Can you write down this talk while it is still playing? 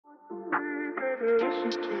Look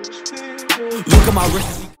at my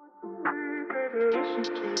wrist.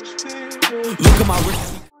 Look at my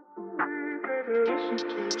wrist.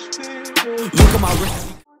 Look at my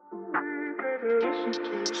wrist.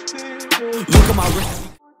 Look at my wrist.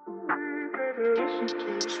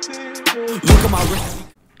 Look at my wrist.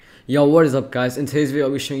 Yo, what is up guys? In today's video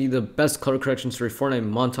I'll be showing you the best color corrections for a Fortnite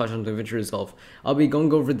montage on Davinci Resolve. I'll be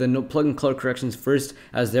going over the no plugin color corrections first,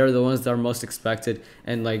 as they're the ones that are most expected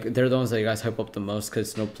and like they're the ones that you guys hype up the most because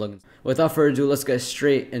it's no plugins. Without further ado, let's get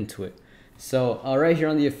straight into it. So right here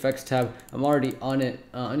on the effects tab, I'm already on it.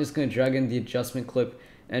 I'm just gonna drag in the adjustment clip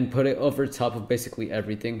and put it over top of basically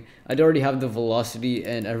everything. I already have the velocity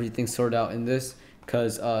and everything sorted out in this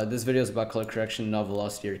because this video is about color correction, not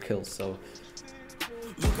velocity or kills. So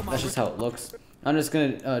that's just how it looks. I'm just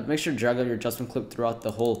gonna make sure to drag out your adjustment clip throughout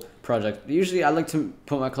the whole project. Usually I like to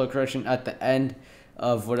put my color correction at the end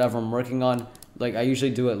of whatever I'm working on. Like I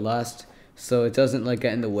usually do it last so it doesn't like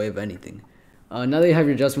get in the way of anything. Now that you have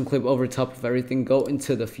your adjustment clip over top of everything, go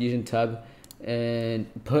into the Fusion tab and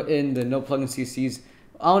put in the no plugin CCs.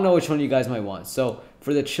 I don't know which one you guys might want. So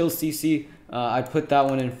for the chill CC, I put that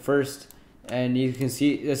one in first, and you can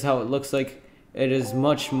see this is how it looks like. It is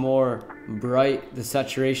much more bright. The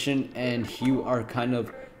saturation and hue are kind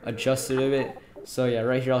of adjusted a bit. So yeah,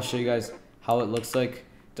 right here I'll show you guys how it looks like.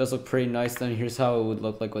 It does look pretty nice. Then here's how it would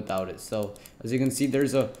look like without it. So as you can see,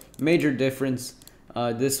 there's a major difference.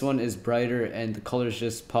 This one is brighter and the colors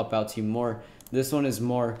just pop out to you more. This one is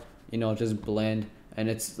more, you know, just bland, and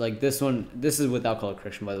it's like this one. This is without color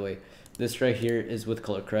correction, by the way. This right here is with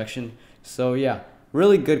color correction. So yeah,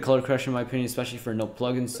 really good color correction in my opinion, especially for no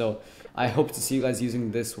plugins. So I hope to see you guys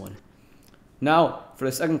using this one. Now for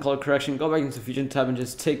the second color correction, go back into Fusion tab and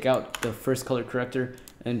just take out the first color corrector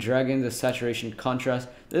and drag in the saturation contrast.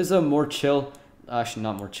 This is a more chill, actually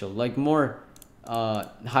not more chill, like more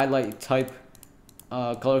highlight type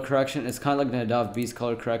color correction. It's kind of like Nadav B's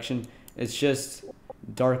color correction. It's just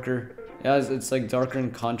darker. It's like darker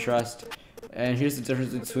in contrast. And here's the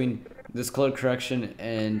difference between this color correction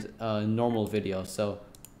and normal video. So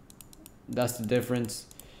that's the difference.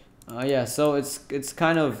 Yeah, so it's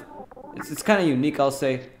kind of unique, I'll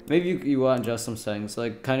say. Maybe you want to adjust some settings,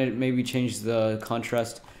 like kind of maybe change the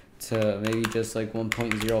contrast to maybe just like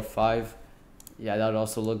 1.05. Yeah, that would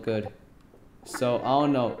also look good. So I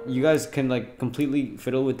don't know, you guys can like completely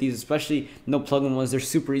fiddle with these, especially no plugin ones. They're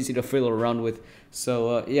super easy to fiddle around with.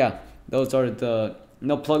 So yeah, those are the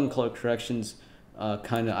no plugin color corrections.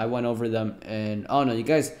 Kind of I went over them, and I don't know, you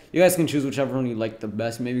guys can choose whichever one you like the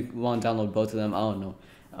best. Maybe you want to download both of them, I don't know.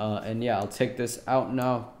 And yeah, I'll take this out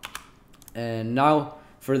now. And now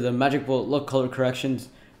for the MagicBullet look color corrections,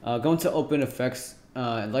 go into open effects.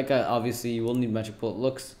 Obviously you will need MagicBullet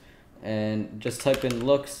looks, and just type in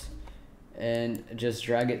looks and just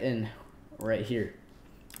drag it in right here.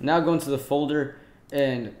 Now go into the folder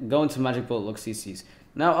and go into MagicBullet Look CCs.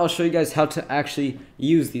 Now I'll show you guys how to actually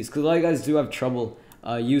use these, because a lot of you guys do have trouble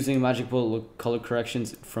using MagicBullet Look color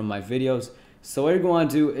corrections from my videos. So what you're going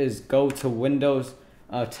to do is go to Windows,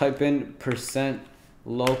 type in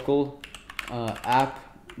 %local app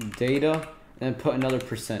data, and put another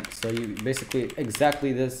 %. So you basically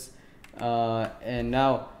exactly this. And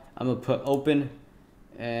now I'm gonna put open,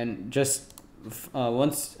 and just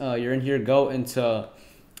once you're in here, go into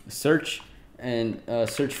search and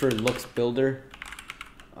search for looks builder.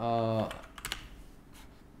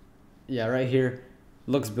 Yeah, right here,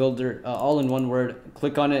 looks builder, all in one word.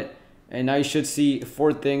 Click on it, and now you should see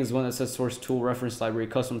 4 things. One that says source tool, reference library,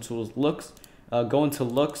 custom tools, looks. Go into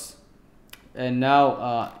looks, and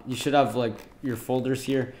now you should have like your folders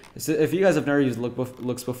here. So if you guys have never used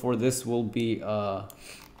looks before, this will be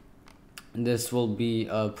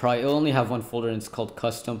probably, it'll only have one folder, and it's called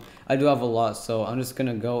custom. I do have a lot, so I'm just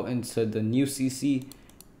gonna go into the new CC,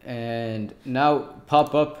 and now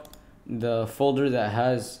pop up the folder that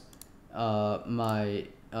has my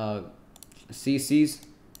CCs.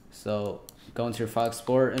 So go into your file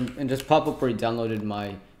explorer and just pop up where you downloaded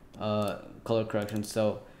my color correction.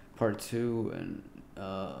 So part 2 and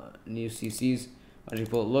new CCs,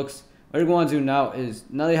 MagicBullet looks. What you're going to do now is,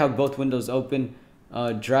 now that you have both windows open,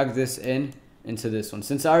 drag this into this one.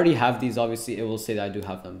 Since I already have these, obviously it will say that I do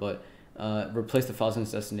have them, but replace the files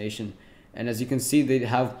since destination. And as you can see, they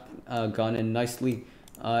have gone in nicely.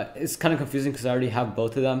 It's kind of confusing because I already have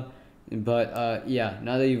both of them, but yeah,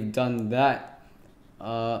 now that you've done that,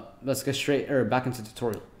 let's get back into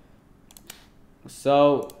tutorial.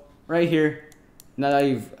 So right here, now that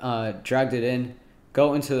you've dragged it in,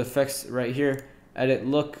 go into the effects right here, edit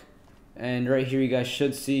look, and right here you guys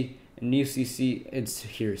should see new CC. It's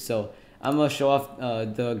here. So I'm gonna show off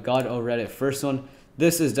the God OVEREDIT first one.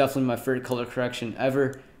 this is definitely my favorite color correction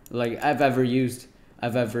ever, like I've ever used,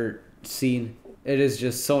 I've ever seen. It is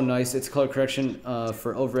just so nice. It's color correction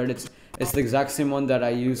for OVEREDIT. It's the exact same one that I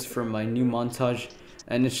use for my new montage,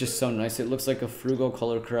 and it's just so nice. It looks like a frugal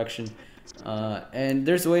color correction, and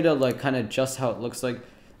there's a way to like kind of adjust how it looks like,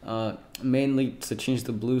 mainly to change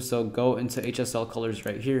the blue. So go into HSL colors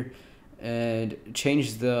right here and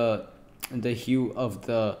change the hue of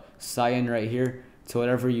the cyan right here to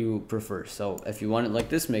whatever you prefer. So if you want it like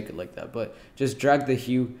this, make it like that, but just drag the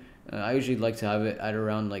hue. I usually like to have it at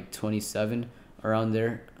around like 27, around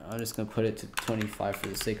there. I'm just gonna put it to 25 for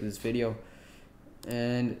the sake of this video,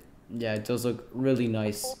 and yeah, it does look really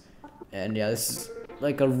nice. And yeah, this is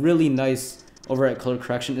like a really nice overhead color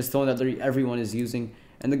correction. It's the one that everyone is using,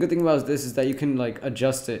 and the good thing about this is that you can like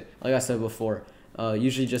adjust it, like I said before.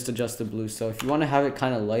 Usually just adjust the blue. So if you want to have it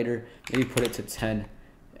kind of lighter, maybe put it to 10,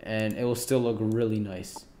 and it will still look really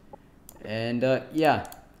nice. And yeah,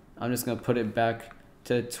 I'm just gonna put it back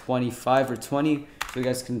to 25 or 20 so you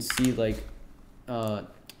guys can see, like,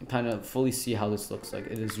 kind of fully see how this looks like.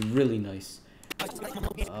 It is really nice.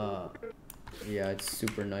 Yeah, it's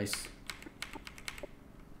super nice.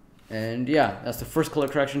 And yeah, that's the first color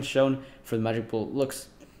correction shown for the MagicBullet looks.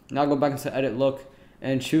 Now go back into edit look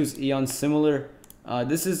and choose Eon Similar.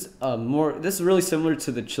 This is really similar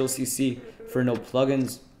to the Chill CC for no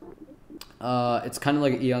plugins. It's kind of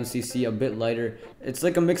like Eon CC, a bit lighter. It's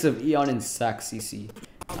like a mix of Eon and SAC CC,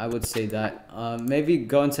 I would say that. Maybe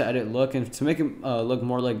go into edit look, and to make it look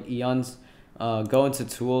more like Eon's, go into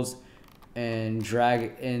tools and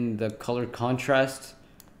drag in the color contrast.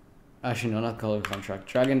 Actually, no, not color contrast.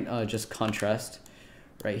 Drag in just contrast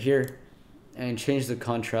right here, and change the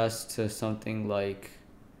contrast to something like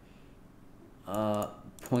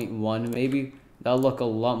 0.1 maybe. That'll look a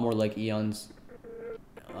lot more like Eon's.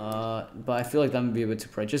 But I feel like that would be a bit too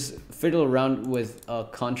bright. Just fiddle around with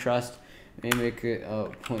contrast. Maybe make it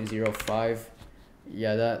 0.05.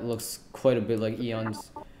 Yeah, that looks quite a bit like Eon's.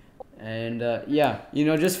 And yeah, you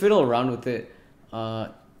know, just fiddle around with it.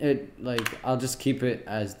 I'll just keep it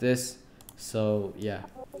as this. So yeah,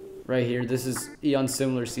 right here, this is Eon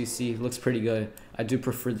Similar CC. Looks pretty good. I do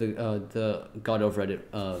prefer the God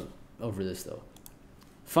OVEREDIT over this though.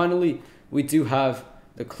 Finally, we do have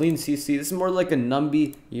the clean CC. This is more like a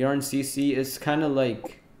Numby yarn CC. It's kind of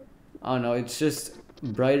like, I don't know, it's just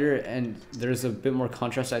brighter, and there's a bit more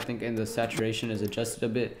contrast, I think, and the saturation is adjusted a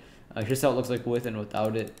bit. Here's how it looks like with and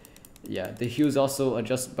without it. Yeah, the hue is also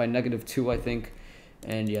adjusted by -2, I think.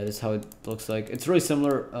 And yeah, this is how it looks like. It's really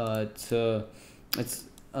similar to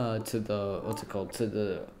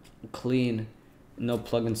the clean no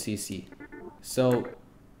plugin CC. So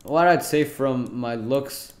what I'd say from my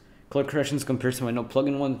looks, color corrections compared to my no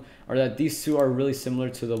plugin one, are that these two are really similar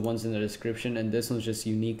to the ones in the description, and this one's just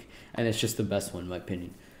unique, and it's just the best one in my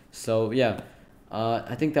opinion. So yeah,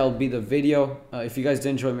 I think that'll be the video. If you guys did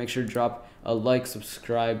enjoy, make sure to drop a like,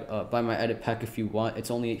 subscribe, buy my edit pack if you want. It's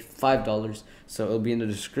only $5, so it'll be in the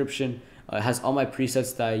description. It has all my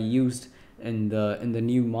presets that I used in the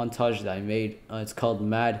new montage that I made. It's called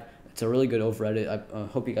Mad. It's a really good OVEREDIT. I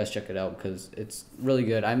hope you guys check it out because it's really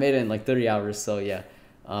good. I made it in like 30 hours, so yeah,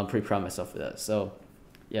 I'm pretty proud of myself for that. So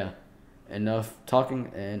yeah, enough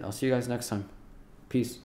talking, and I'll see you guys next time. Peace.